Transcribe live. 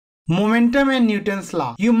Momentum and Newton's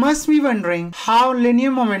law. You must be wondering how linear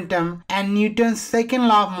momentum and Newton's second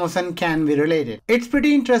law of motion can be related. It's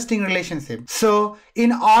pretty interesting relationship. So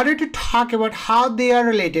in order to talk about how they are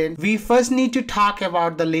related, we first need to talk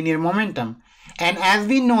about the linear momentum. And as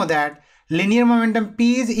we know that linear momentum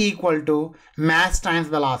P is equal to mass times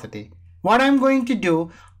velocity. What I'm going to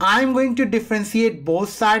do, I'm going to differentiate both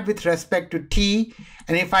sides with respect to t,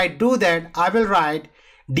 and if I do that, I will write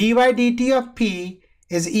dy dt of P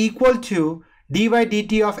is equal to dy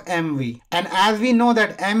dt of mv. And as we know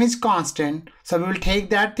that m is constant, so we will take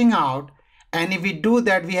that thing out, and if we do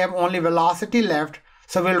that, we have only velocity left,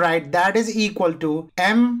 so we'll write that is equal to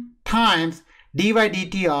m times dy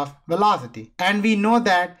dt of velocity. And we know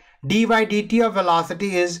that dy dt of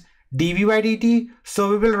velocity is dv by dt, so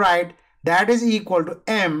we will write that is equal to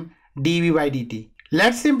m dv by dt.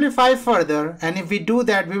 Let's simplify further, and if we do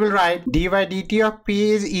that, we will write dy dt of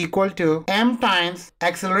P is equal to m times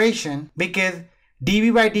acceleration, because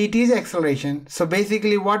dv by dt is acceleration. So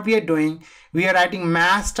basically what we are doing, we are writing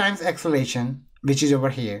mass times acceleration, which is over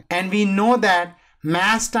here. And we know that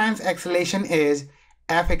mass times acceleration is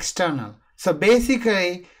F external. So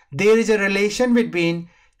basically there is a relation between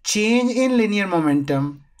change in linear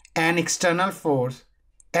momentum and external force,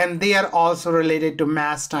 and they are also related to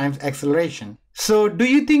mass times acceleration. So do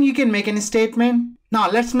you think you can make any statement? Now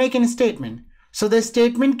let's make any statement. So the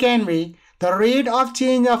statement can be the rate of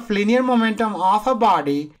change of linear momentum of a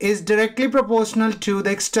body is directly proportional to the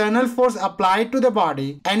external force applied to the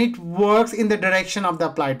body, and it works in the direction of the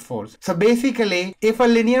applied force. So basically, if a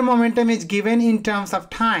linear momentum is given in terms of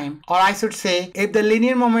time, or I should say if the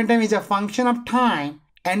linear momentum is a function of time,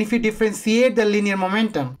 and if you differentiate the linear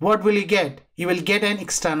momentum, what will you get? You will get an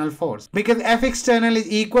external force, because F external is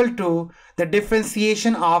equal to the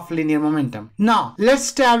differentiation of linear momentum. Now let's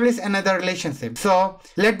establish another relationship. So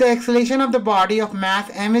let the acceleration of the body of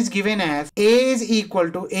mass m is given as A is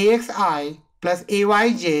equal to AXI plus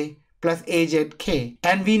AYJ plus AZK,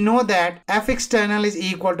 and we know that F external is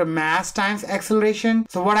equal to mass times acceleration.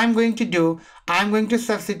 So what I'm going to do, I'm going to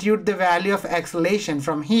substitute the value of acceleration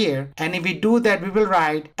from here, and if we do that, we will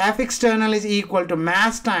write F external is equal to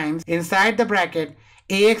mass times inside the bracket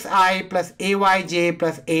AXI plus AYJ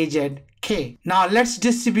plus AZK. Now let's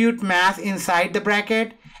distribute mass inside the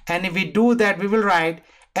bracket, and if we do that, we will write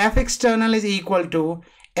F external is equal to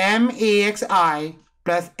MAXI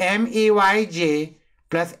plus MAYJ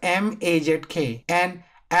plus MAZK. And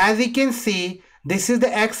as we can see, this is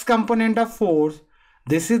the X component of force,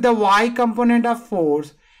 this is the Y component of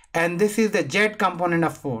force, and this is the Z component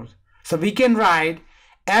of force. So we can write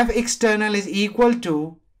F external is equal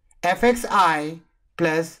to Fxi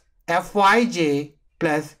plus Fyj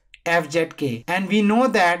plus Fzk. And we know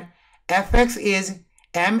that Fx is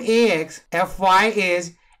Max, Fy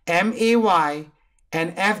is May,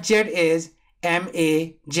 and Fz is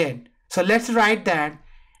Maz. So let's write that,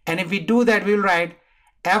 and if we do that, we will write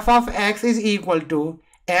f of x is equal to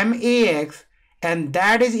max, and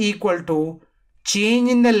that is equal to change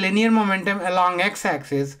in the linear momentum along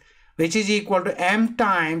x-axis, which is equal to m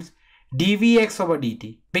times dvx over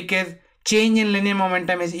dt, because change in linear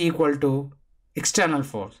momentum is equal to external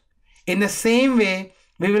force. In the same way,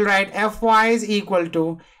 we will write fy is equal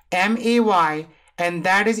to may, and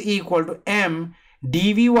that is equal to m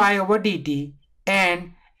dvy over dt,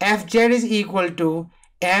 and Fz is equal to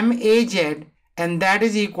Maz, and that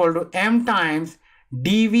is equal to m times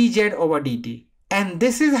dvz over dt. And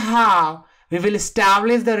this is how we will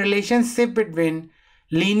establish the relationship between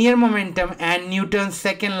linear momentum and Newton's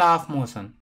second law of motion.